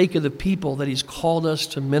the sake of the people that he's called us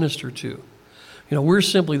to minister to. We're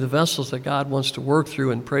simply the vessels that God wants to work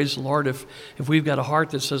through, and praise the Lord if we've got a heart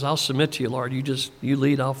that says, I'll submit to you, Lord. You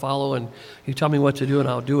lead, I'll follow, and you tell me what to do, and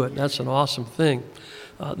I'll do it. That's an awesome thing.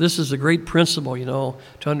 This is a great principle,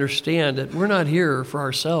 to understand that we're not here for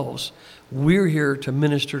ourselves. We're here to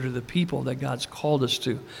minister to the people that God's called us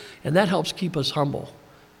to, and that helps keep us humble.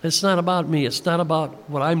 It's not about me. It's not about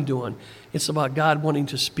what I'm doing. It's about God wanting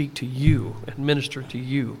to speak to you and minister to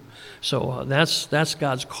you. So that's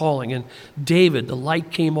God's calling. And David, the light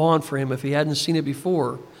came on for him if he hadn't seen it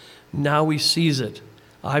before. Now he sees it.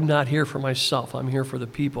 I'm not here for myself. I'm here for the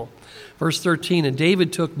people. Verse 13, and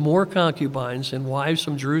David took more concubines and wives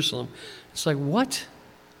from Jerusalem. It's like, what?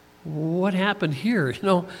 What happened here?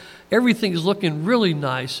 Everything's looking really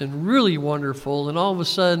nice and really wonderful, and all of a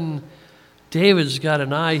sudden, David's got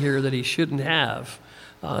an eye here that he shouldn't have.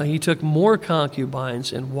 He took more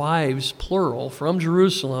concubines and wives, plural, from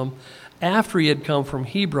Jerusalem after he had come from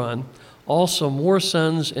Hebron. Also, more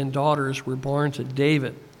sons and daughters were born to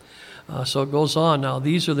David. So it goes on. Now,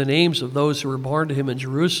 these are the names of those who were born to him in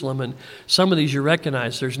Jerusalem, and some of these you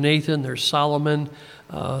recognize. There's Nathan, there's Solomon,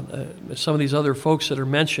 some of these other folks that are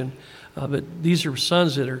mentioned. But these are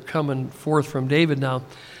sons that are coming forth from David now.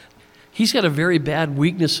 He's got a very bad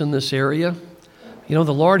weakness in this area. You know,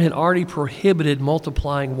 the Lord had already prohibited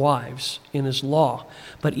multiplying wives in his law,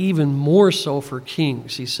 but even more so for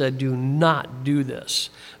kings. He said, do not do this.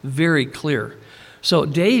 Very clear. So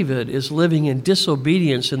David is living in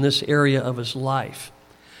disobedience in this area of his life.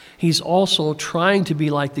 He's also trying to be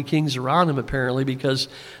like the kings around him, apparently, because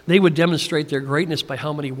they would demonstrate their greatness by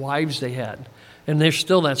how many wives they had. And there's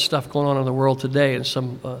still that stuff going on in the world today in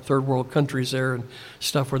some third world countries there and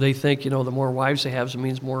stuff where they think, you know, the more wives they have, it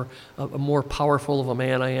means more powerful of a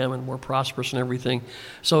man I am and more prosperous and everything.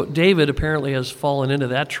 So David apparently has fallen into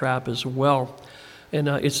that trap as well. And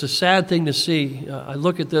it's a sad thing to see. I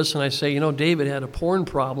look at this and I say, you know, David had a porn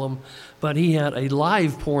problem, but he had a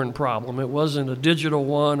live porn problem. It wasn't a digital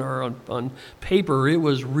one or on paper. It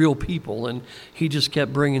was real people. And he just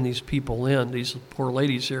kept bringing these people in, these poor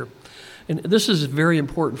ladies here. And this is very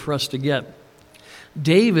important for us to get.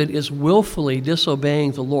 David is willfully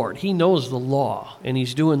disobeying the Lord. He knows the law, and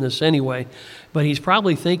he's doing this anyway, but he's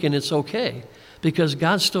probably thinking it's okay because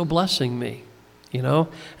God's still blessing me, you know?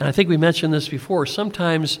 And I think we mentioned this before.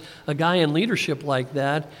 Sometimes a guy in leadership like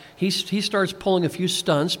that, he starts pulling a few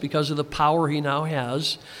stunts because of the power he now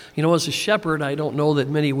has. You know, as a shepherd, I don't know that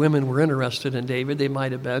many women were interested in David. They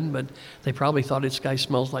might have been, but they probably thought this guy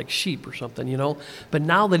smells like sheep or something, you know. But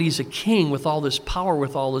now that he's a king with all this power,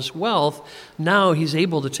 with all this wealth, now he's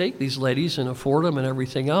able to take these ladies and afford them and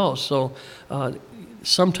everything else. So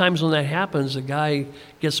sometimes when that happens, a guy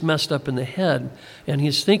gets messed up in the head, and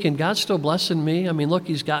he's thinking, God's still blessing me. I mean, look,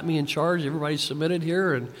 he's got me in charge. Everybody's submitted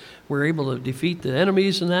here, and we're able to defeat the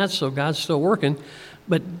enemies and that, so God's still working.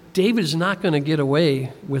 But David's not going to get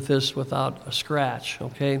away with this without a scratch,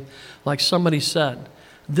 okay? Like somebody said,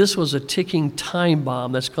 this was a ticking time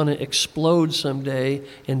bomb that's going to explode someday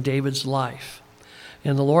in David's life.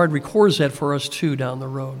 And the Lord records that for us, too, down the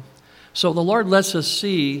road. So the Lord lets us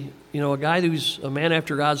see, you know, a guy who's a man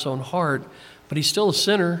after God's own heart, but he's still a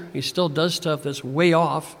sinner. He still does stuff that's way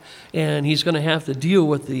off, and he's going to have to deal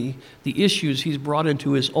with the issues he's brought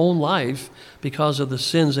into his own life because of the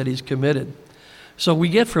sins that he's committed. So we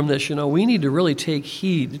get from this, you know, we need to really take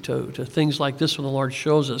heed to things like this when the Lord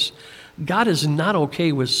shows us. God is not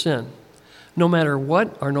okay with sin. No matter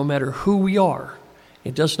what or no matter who we are,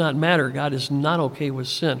 it does not matter. God is not okay with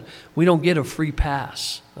sin. We don't get a free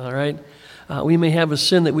pass, all right? We may have a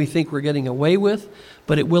sin that we think we're getting away with,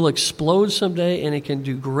 but it will explode someday, and it can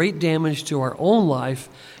do great damage to our own life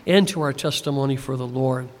and to our testimony for the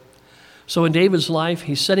Lord. So in David's life,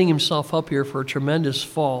 he's setting himself up here for a tremendous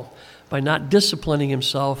fall by not disciplining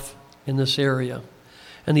himself in this area.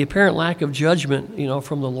 And the apparent lack of judgment, you know,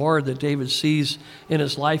 from the Lord that David sees in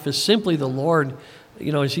his life is simply the Lord,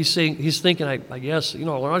 you know, as he's thinking, I guess, you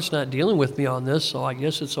know, Lord's not dealing with me on this, so I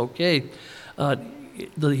guess it's okay.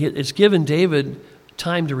 It's given David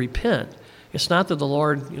time to repent. It's not that the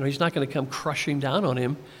Lord, you know, he's not going to come crushing down on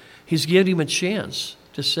him. He's giving him a chance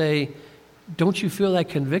to say, don't you feel that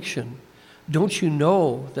conviction? Don't you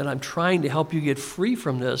know that I'm trying to help you get free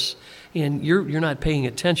from this, and you're not paying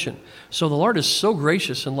attention? So the Lord is so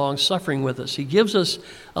gracious and long-suffering with us. He gives us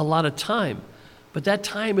a lot of time, but that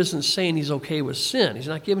time isn't saying he's okay with sin. He's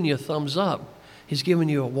not giving you a thumbs up. He's giving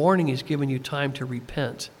you a warning. He's giving you time to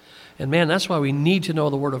repent. And man, that's why we need to know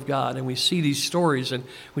the Word of God. And we see these stories, and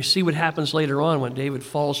we see what happens later on when David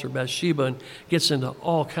falls for Bathsheba and gets into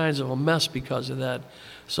all kinds of a mess because of that.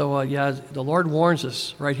 So, the Lord warns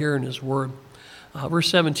us right here in His Word. Verse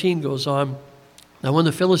 17 goes on, now when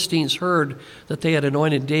the Philistines heard that they had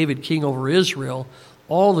anointed David king over Israel,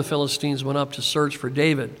 all the Philistines went up to search for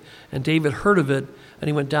David. And David heard of it, and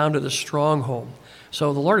he went down to the stronghold.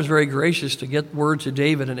 So the Lord is very gracious to get word to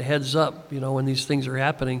David and a heads up, you know, when these things are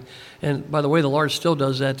happening. And by the way, the Lord still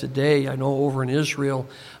does that today. I know over in Israel,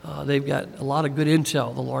 they've got a lot of good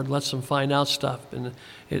intel. The Lord lets them find out stuff, and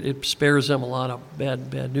it spares them a lot of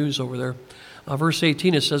bad news over there. Verse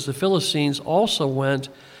 18, it says, the Philistines also went,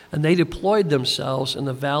 and they deployed themselves in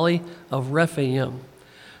the valley of Rephaim.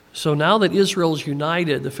 So now that Israel is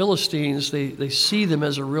united, the Philistines, they see them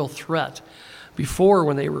as a real threat. Before,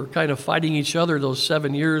 when they were kind of fighting each other those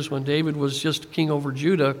 7 years when David was just king over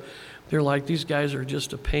Judah, they're like, these guys are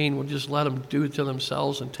just a pain. We'll just let them do it to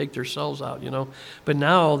themselves and take themselves out, you know. But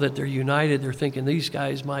now that they're united, they're thinking these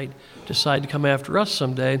guys might decide to come after us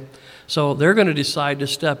someday. So they're going to decide to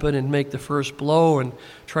step in and make the first blow and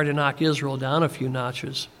try to knock Israel down a few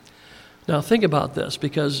notches. Now think about this,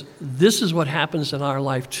 because this is what happens in our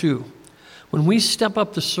life too. When we step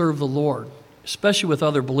up to serve the Lord, especially with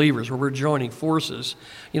other believers where we're joining forces,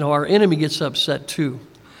 you know, our enemy gets upset too.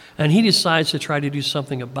 And he decides to try to do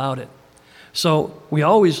something about it. So we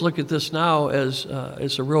always look at this now as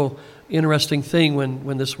a real interesting thing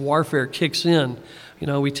when this warfare kicks in.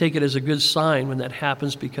 We take it as a good sign when that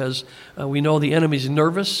happens because we know the enemy's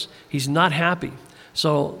nervous. He's not happy.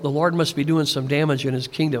 So the Lord must be doing some damage in his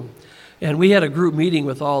kingdom. And we had a group meeting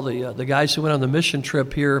with all the guys who went on the mission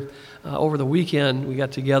trip here over the weekend. We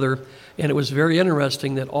got together, and it was very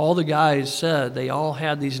interesting that all the guys said they all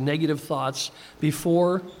had these negative thoughts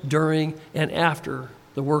before, during, and after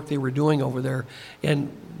the work they were doing over there.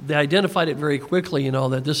 And they identified it very quickly,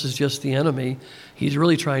 that this is just the enemy. He's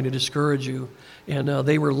really trying to discourage you. And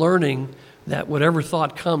they were learning that whatever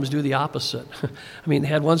thought comes, do the opposite. They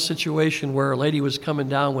had one situation where a lady was coming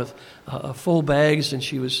down with full bags, and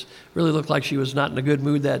she really looked like she was not in a good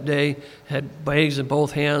mood that day, had bags in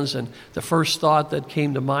both hands, and the first thought that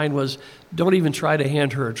came to mind was, don't even try to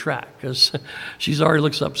hand her a tract, because she already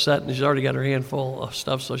looks upset, and she's already got her hand full of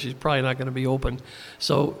stuff, so she's probably not going to be open.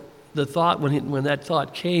 So the thought, when that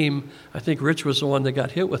thought came, I think Rich was the one that got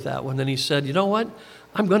hit with that one. Then he said, you know what?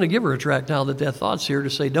 I'm going to give her a tract now that thought's here to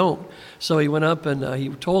say don't. So he went up and he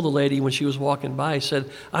told the lady when she was walking by, he said,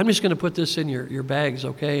 I'm just going to put this in your bags,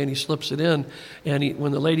 okay? And he slips it in. And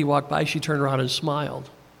when the lady walked by, she turned around and smiled.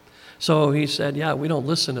 So he said, yeah, we don't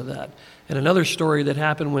listen to that. And another story that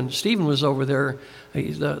happened when Stephen was over there,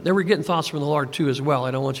 they were getting thoughts from the Lord too as well.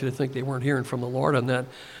 I don't want you to think they weren't hearing from the Lord on that.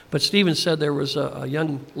 But Stephen said there was a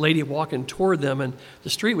young lady walking toward them, and the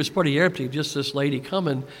street was pretty empty, just this lady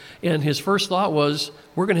coming. And his first thought was,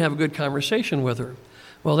 we're going to have a good conversation with her.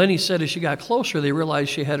 Well, then he said as she got closer, they realized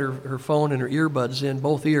she had her phone and her earbuds in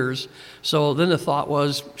both ears. So then the thought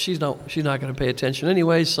was, she's not going to pay attention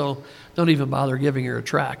anyway, so don't even bother giving her a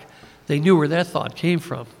tract. They knew where that thought came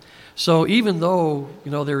from. So even though,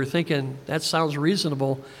 they were thinking, that sounds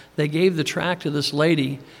reasonable, they gave the tract to this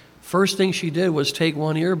lady. First thing she did was take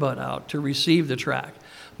one earbud out to receive the tract.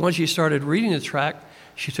 Once she started reading the tract,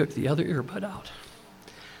 she took the other earbud out.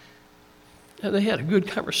 And they had a good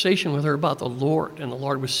conversation with her about the Lord, and the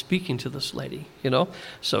Lord was speaking to this lady,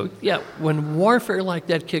 So, yeah, when warfare like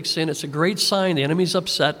that kicks in, it's a great sign. The enemy's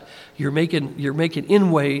upset. You're making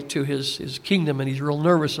inway to his kingdom, and he's real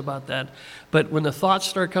nervous about that. But when the thoughts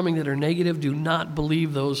start coming that are negative, do not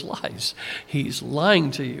believe those lies. He's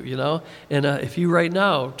lying to you, And if you right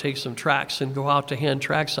now take some tracts and go out to hand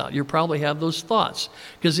tracts out, you probably have those thoughts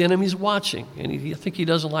because the enemy's watching, and I think he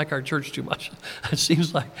doesn't like our church too much. It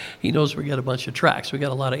seems like he knows we got a bunch of tracts. We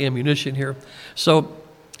got a lot of ammunition here. So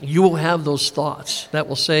you will have those thoughts that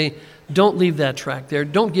will say, don't leave that tract there.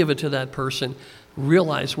 Don't give it to that person.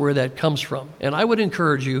 Realize where that comes from. And I would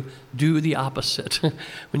encourage you, do the opposite.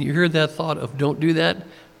 When you hear that thought of don't do that,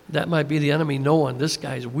 that might be the enemy knowing this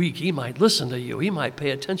guy's weak. He might listen to you. He might pay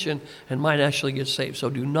attention and might actually get saved. So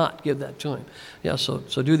do not give that to him. Yeah, so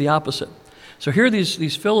do the opposite. So here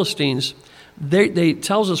these Philistines, they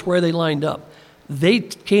tells us where they lined up. They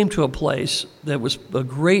came to a place that was a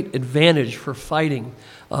great advantage for fighting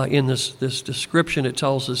in this description. It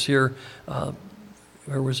tells us here,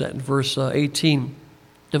 where was that in verse 18,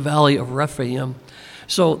 the valley of Rephaim.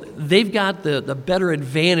 So they've got the better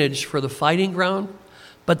advantage for the fighting ground,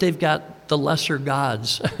 but they've got the lesser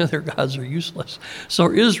gods. Their gods are useless.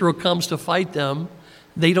 So Israel comes to fight them.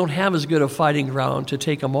 They don't have as good a fighting ground to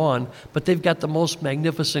take them on, but they've got the most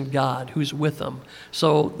magnificent God who's with them.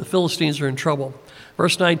 So the Philistines are in trouble.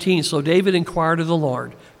 Verse 19, so David inquired of the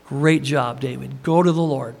Lord. Great job, David. Go to the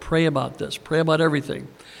Lord. Pray about this. Pray about everything.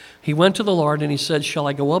 He went to the Lord and he said, shall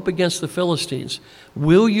I go up against the Philistines?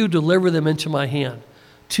 Will you deliver them into my hand?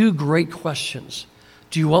 Two great questions.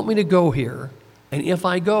 Do you want me to go here? And if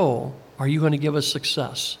I go, are you going to give us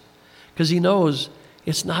success? Because he knows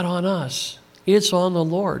it's not on us. It's on the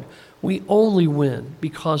Lord. We only win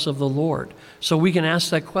because of the Lord. So we can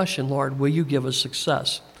ask that question, Lord, will you give us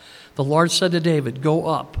success? The Lord said to David, go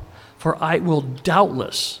up, for I will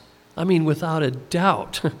doubtless, without a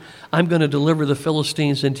doubt, I'm going to deliver the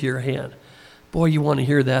Philistines into your hand. Boy, you want to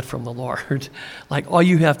hear that from the Lord. Like all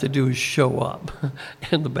you have to do is show up,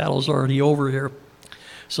 and the battle's already over here.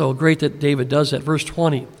 So great that David does that. Verse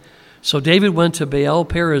 20, so David went to Baal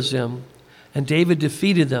Perazim, and David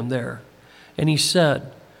defeated them there. And he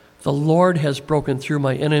said, the Lord has broken through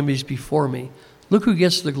my enemies before me. Look who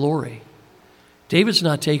gets the glory. David's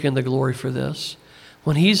not taking the glory for this.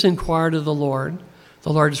 When he's inquired of the Lord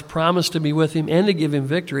has promised to be with him and to give him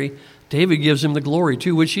victory. David gives him the glory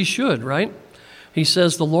too, which he should, right? He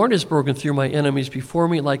says, the Lord has broken through my enemies before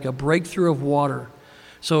me like a breakthrough of water.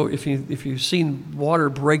 So if you've seen water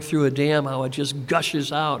break through a dam, how it just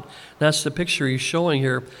gushes out, that's the picture he's showing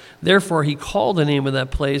here. Therefore, he called the name of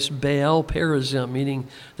that place Baal Perazim, meaning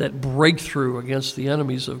that breakthrough against the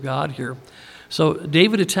enemies of God here. So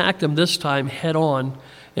David attacked them this time head on,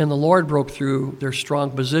 and the Lord broke through their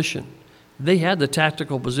strong position. They had the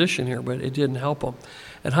tactical position here, but it didn't help them.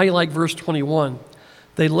 And how you like verse 21?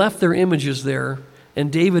 They left their images there,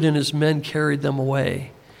 and David and his men carried them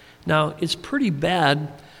away. Now, it's pretty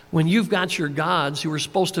bad when you've got your gods who are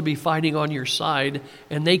supposed to be fighting on your side,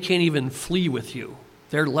 and they can't even flee with you.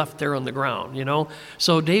 They're left there on the ground, you know.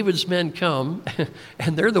 So David's men come,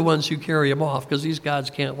 and they're the ones who carry him off, because these gods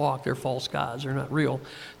can't walk. They're false gods. They're not real.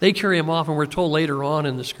 They carry him off, and we're told later on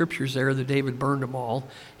in the scriptures there that David burned them all.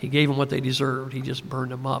 He gave them what they deserved. He just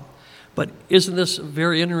burned them up. But isn't this a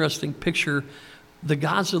very interesting picture? The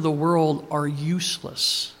gods of the world are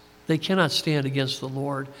useless. They cannot stand against the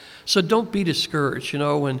Lord. So don't be discouraged, you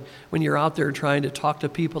know, when you're out there trying to talk to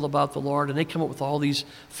people about the Lord and they come up with all these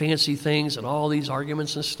fancy things and all these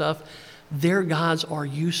arguments and stuff. Their gods are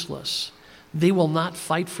useless. They will not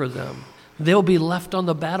fight for them. They'll be left on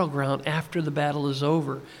the battleground after the battle is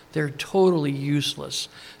over. They're totally useless.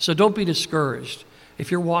 So don't be discouraged.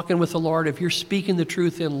 If you're walking with the Lord, if you're speaking the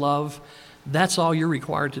truth in love, that's all you're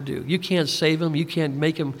required to do. You can't save them. You can't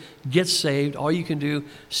make them get saved. All you can do,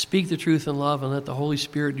 speak the truth in love and let the Holy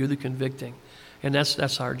Spirit do the convicting. And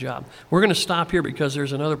that's our job. We're going to stop here because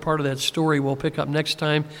there's another part of that story we'll pick up next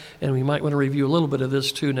time, and we might want to review a little bit of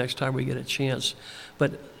this too next time we get a chance.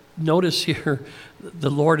 But notice here, the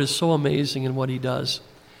Lord is so amazing in what he does.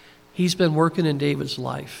 He's been working in David's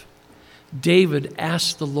life. David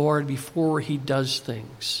asked the Lord before he does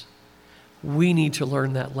things. We need to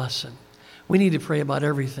learn that lesson. We need to pray about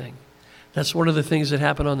everything. That's one of the things that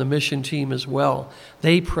happened on the mission team as well.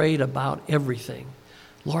 They prayed about everything.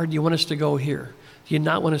 Lord, do you want us to go here? Do you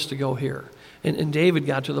not want us to go here? And David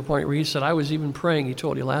got to the point where he said, I was even praying, he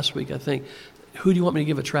told you last week, I think, who do you want me to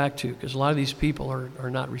give a tract to? Because a lot of these people are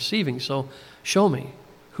not receiving, so show me.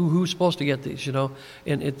 Who's supposed to get these, you know?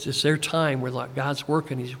 And it's their time where God's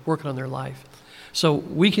working, he's working on their life. So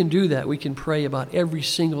we can do that. We can pray about every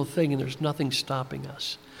single thing, and there's nothing stopping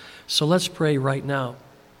us. So let's pray right now.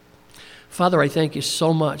 Father, I thank you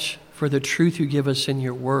so much for the truth you give us in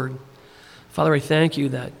your word. Father, I thank you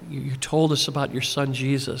that you told us about your son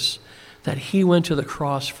Jesus, that he went to the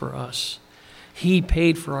cross for us. He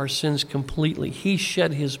paid for our sins completely. He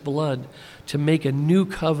shed his blood to make a new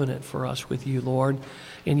covenant for us with you, Lord.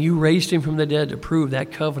 And you raised him from the dead to prove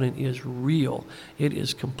that covenant is real. It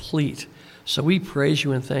is complete. So we praise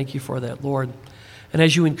you and thank you for that, Lord. And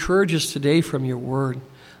as you encourage us today from your word,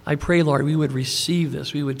 I pray, Lord, we would receive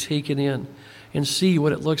this. We would take it in and see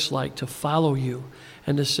what it looks like to follow you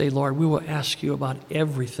and to say, Lord, we will ask you about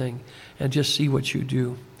everything and just see what you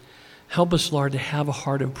do. Help us, Lord, to have a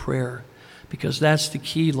heart of prayer, because that's the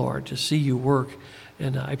key, Lord, to see you work.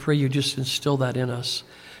 And I pray you just instill that in us.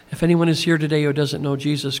 If anyone is here today who doesn't know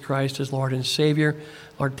Jesus Christ as Lord and Savior,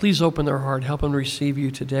 Lord, please open their heart. Help them receive you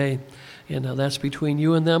today. And that's between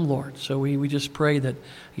you and them, Lord. So we just pray that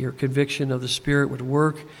your conviction of the Spirit would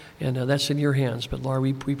work, and that's in your hands. But, Lord,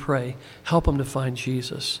 we pray, help them to find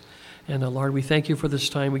Jesus. And, Lord, we thank you for this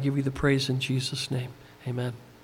time. We give you the praise in Jesus' name. Amen.